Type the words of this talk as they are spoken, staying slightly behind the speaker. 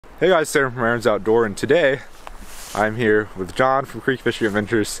Hey guys, Sam from Aaron's Outdoor, and today I'm here with John from Creek Fishing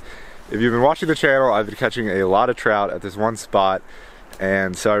Adventures. If you've been watching the channel, I've been catching a lot of trout at this one spot,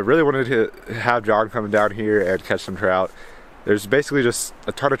 and so I really wanted to have John come down here and catch some trout. There's basically just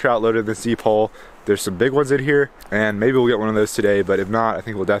a ton of trout loaded in this deep hole. There's some big ones in here, and maybe we'll get one of those today, but if not, I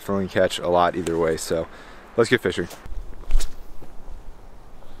think we'll definitely catch a lot either way, so let's get fishing.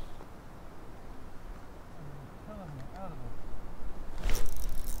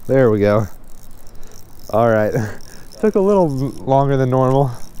 There we go. All right, took a little longer than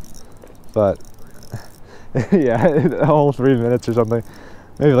normal, but yeah, a whole 3 minutes or something,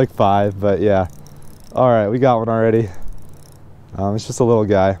 maybe like 5, but yeah. All right, we got one already. It's just a little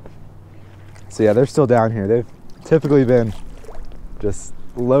guy. So yeah, they're still down here. They've typically been just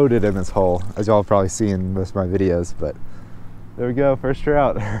loaded in this hole, as y'all have probably seen in most of my videos, but there we go, first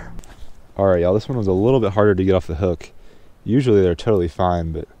trout. All right, y'all, this one was a little bit harder to get off the hook. Usually they're totally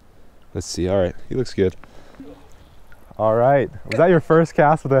fine, but let's see. All right, he looks good. All right, was that your first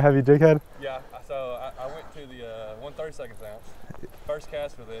cast with a heavy jig head? Yeah, so I went to the 1/32 ounce. First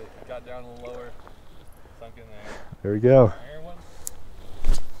cast with it, got down a little lower, sunk in there. There we go. Iron one.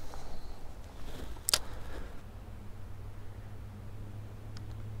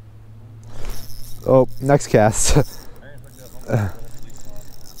 Oh, next cast.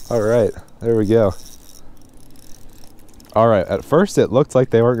 All right, there we go. All right, at first it looked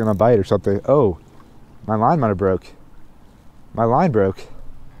like they weren't gonna bite or something. Oh, my line might have broke. My line broke.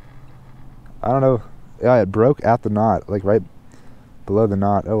 I don't know. Yeah, it broke at the knot, like right below the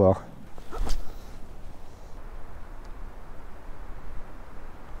knot. Oh well.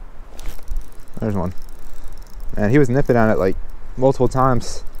 There's one. And he was nipping at it like multiple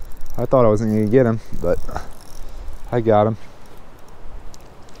times. I thought I wasn't gonna get him, but I got him.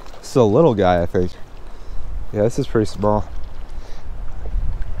 This is a little guy, I think. Yeah, this is pretty small.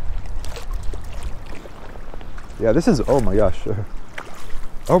 Yeah, this is, oh my gosh.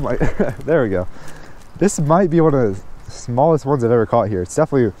 Oh my, there we go. This might be one of the smallest ones I've ever caught here. It's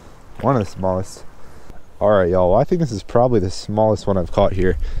definitely one of the smallest. All right, y'all, well, I think this is probably the smallest one I've caught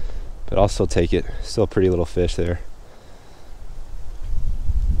here, but I'll still take it. Still a pretty little fish there.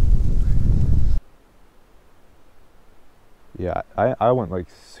 Yeah, I went like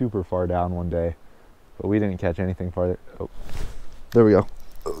super far down one day, but we didn't catch anything farther. Oh, there we go.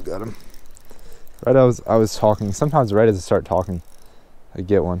 Oh, got him. Right, I was talking. Sometimes right as I start talking, I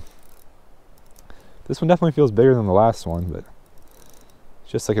get one. This one definitely feels bigger than the last one, but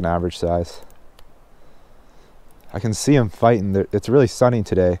it's just like an average size. I can see them fighting. It's really sunny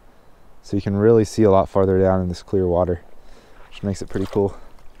today, so you can really see a lot farther down in this clear water, which makes it pretty cool.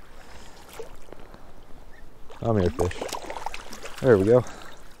 Come here, fish. There we go.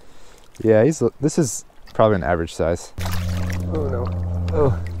 Yeah, this is probably an average size. Oh no.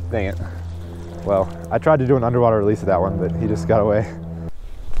 Oh, dang it. Well, I tried to do an underwater release of that one, but he just got away.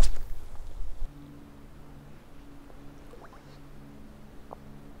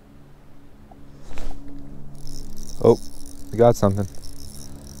 Oh, I got something.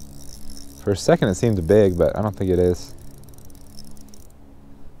 For a second it seemed big, but I don't think it is.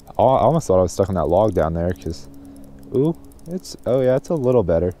 I almost thought I was stuck on that log down there, because, ooh, oh yeah, it's a little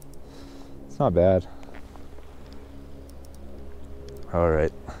better. It's not bad. All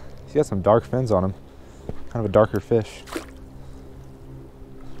right. He's got some dark fins on him. Kind of a darker fish.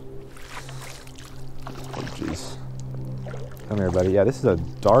 Oh, jeez. Come here, buddy. Yeah, this is a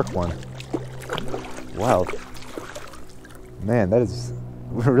dark one. Wow. Man, that is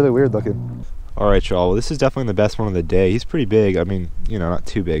really weird looking. All right, y'all. Well, this is definitely the best one of the day. He's pretty big. I mean, you know, not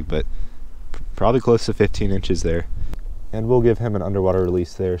too big, but probably close to 15 inches there. And we'll give him an underwater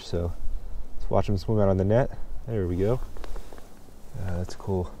release there, so let's watch him swim out on the net. There we go. Yeah, that's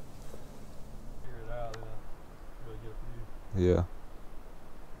cool. Yeah.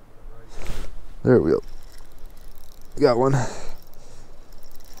 There we go. Got one.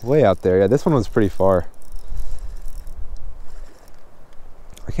 Way out there. Yeah, this one was pretty far.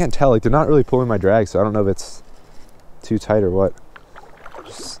 I can't tell, like they're not really pulling my drag, so I don't know if it's too tight or what.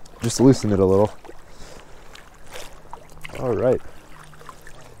 Just loosen it a little. All right.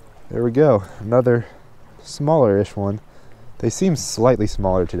 There we go. Another smaller-ish one. They seem slightly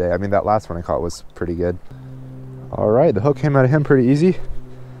smaller today. I mean, that last one I caught was pretty good. All right, the hook came out of him pretty easy.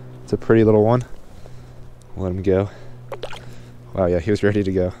 It's a pretty little one. Let him go. Wow, yeah, he was ready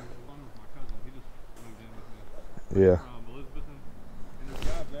to go. Yeah.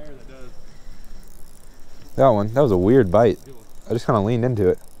 That one, that was a weird bite. I just kind of leaned into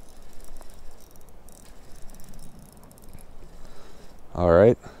it. All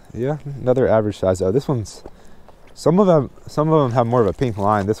right, yeah, another average size. Oh, this one's Some of them have more of a pink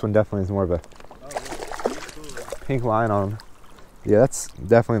line. This one definitely has more of a pink line on him. Yeah, that's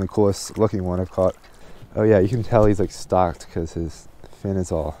definitely the coolest looking one I've caught. Oh yeah, you can tell he's like stocked because his fin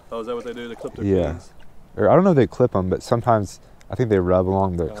is all. Oh, is that what they do? They clip their fins? Or I don't know if they clip them, but sometimes I think they rub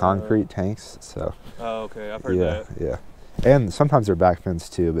along the concrete tanks. So. Oh, okay. I've heard that. Yeah. And sometimes they're back fins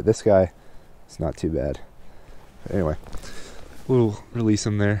too, but this guy, it's not too bad. But anyway, we'll release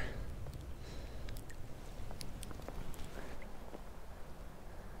him there.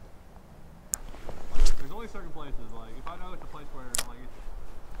 There's only certain places, like if I know it's a place where like it's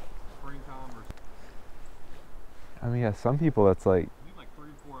springtime or. I mean, yeah, some people that's like. You need like 3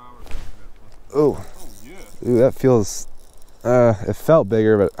 to 4 hours. Oh. Oh yeah. Ooh, that feels. It felt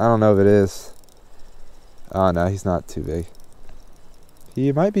bigger, but I don't know if it is. Oh no, he's not too big.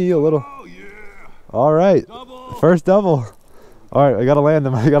 He might be a little. Oh yeah. All right. Double. First double. All right, I gotta land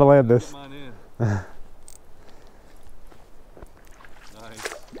him. I gotta land this. Mine in.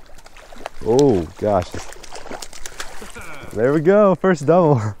 Nice. Oh gosh. There we go. First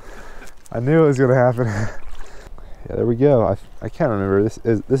double. I knew it was gonna happen. Yeah, there we go. I can't remember.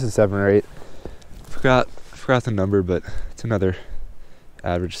 This is 7 or 8. Forgot the number, but it's another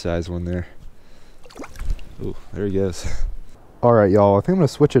average size one there. Oh, there he goes. All right, y'all. I think I'm gonna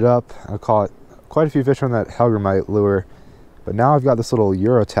switch it up. I caught quite a few fish on that hellgrammite lure, but now I've got this little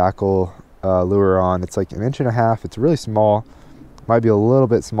Eurotackle lure on. It's like 1.5 inches. It's really small. Might be a little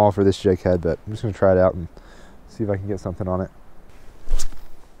bit small for this jig head, but I'm just gonna try it out and see if I can get something on it.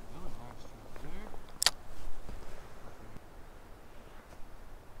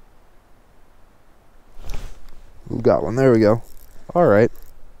 Ooh, got one. There we go. All right.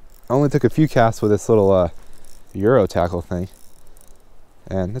 I only took a few casts with this little Eurotackle thing,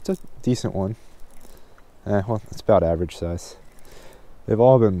 and it's a decent one. Well, it's about average size. They've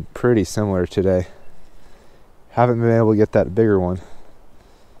all been pretty similar today. Haven't been able to get that bigger one.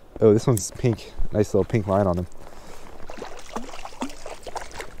 Oh, this one's pink. Nice little pink line on him.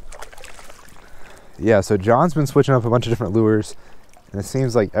 Yeah, so John's been switching up a bunch of different lures, and it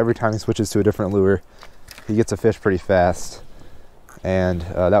seems like every time he switches to a different lure, he gets a fish pretty fast. And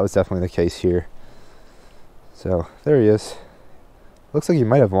that was definitely the case here. So there he is. Looks like he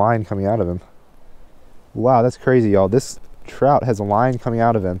might have line coming out of him. Wow, that's crazy, y'all. This trout has a line coming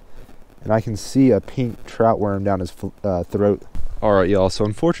out of him, and I can see a pink trout worm down his throat. All right, y'all. So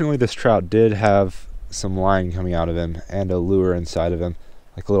unfortunately, this trout did have some line coming out of him and a lure inside of him,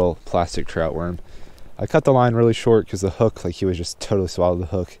 like a little plastic trout worm. I cut the line really short because the hook, like he was just totally swallowed the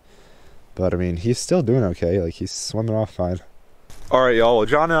hook. But I mean, he's still doing okay. Like he's swimming off fine. All right, y'all. Well,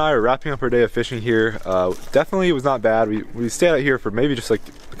 John and I are wrapping up our day of fishing here. Definitely it was not bad. We stayed out here for maybe just like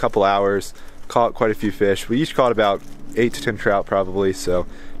a couple hours, caught quite a few fish. We each caught about 8 to 10 trout probably, so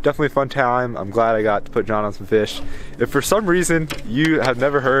definitely a fun time. I'm glad I got to put John on some fish. If for some reason you have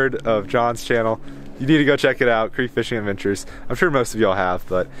never heard of John's channel, you need to go check it out, Creek Fishing Adventures. I'm sure most of y'all have,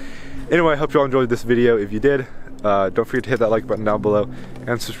 but anyway, I hope y'all enjoyed this video. If you did, don't forget to hit that like button down below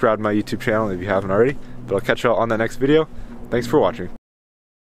and subscribe to my YouTube channel if you haven't already. But I'll catch y'all on that next video. Thanks for watching.